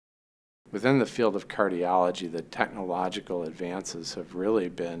Within the field of cardiology, the technological advances have really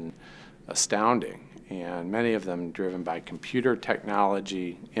been astounding, and many of them driven by computer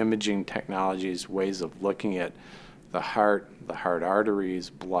technology, imaging technologies, ways of looking at the heart arteries,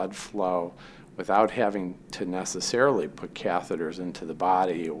 blood flow, without having to necessarily put catheters into the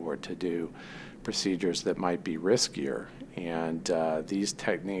body or to do procedures that might be riskier. And these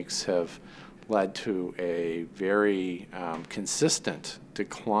techniques have led to a very consistent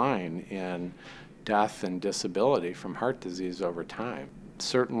decline in death and disability from heart disease over time.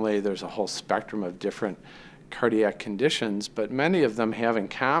 Certainly there's a whole spectrum of different cardiac conditions, but many of them have in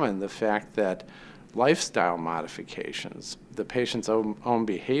common the fact that lifestyle modifications, the patient's own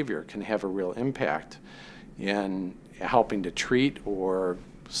behavior, can have a real impact in helping to treat or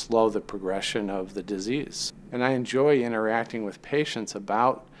slow the progression of the disease. And I enjoy interacting with patients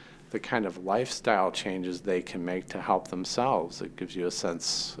about the kind of lifestyle changes they can make to help themselves. It gives you a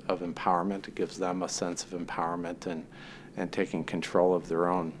sense of empowerment. It gives them a sense of empowerment and taking control of their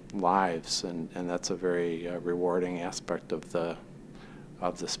own lives. And that's a very rewarding aspect of the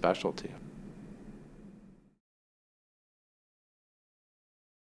specialty.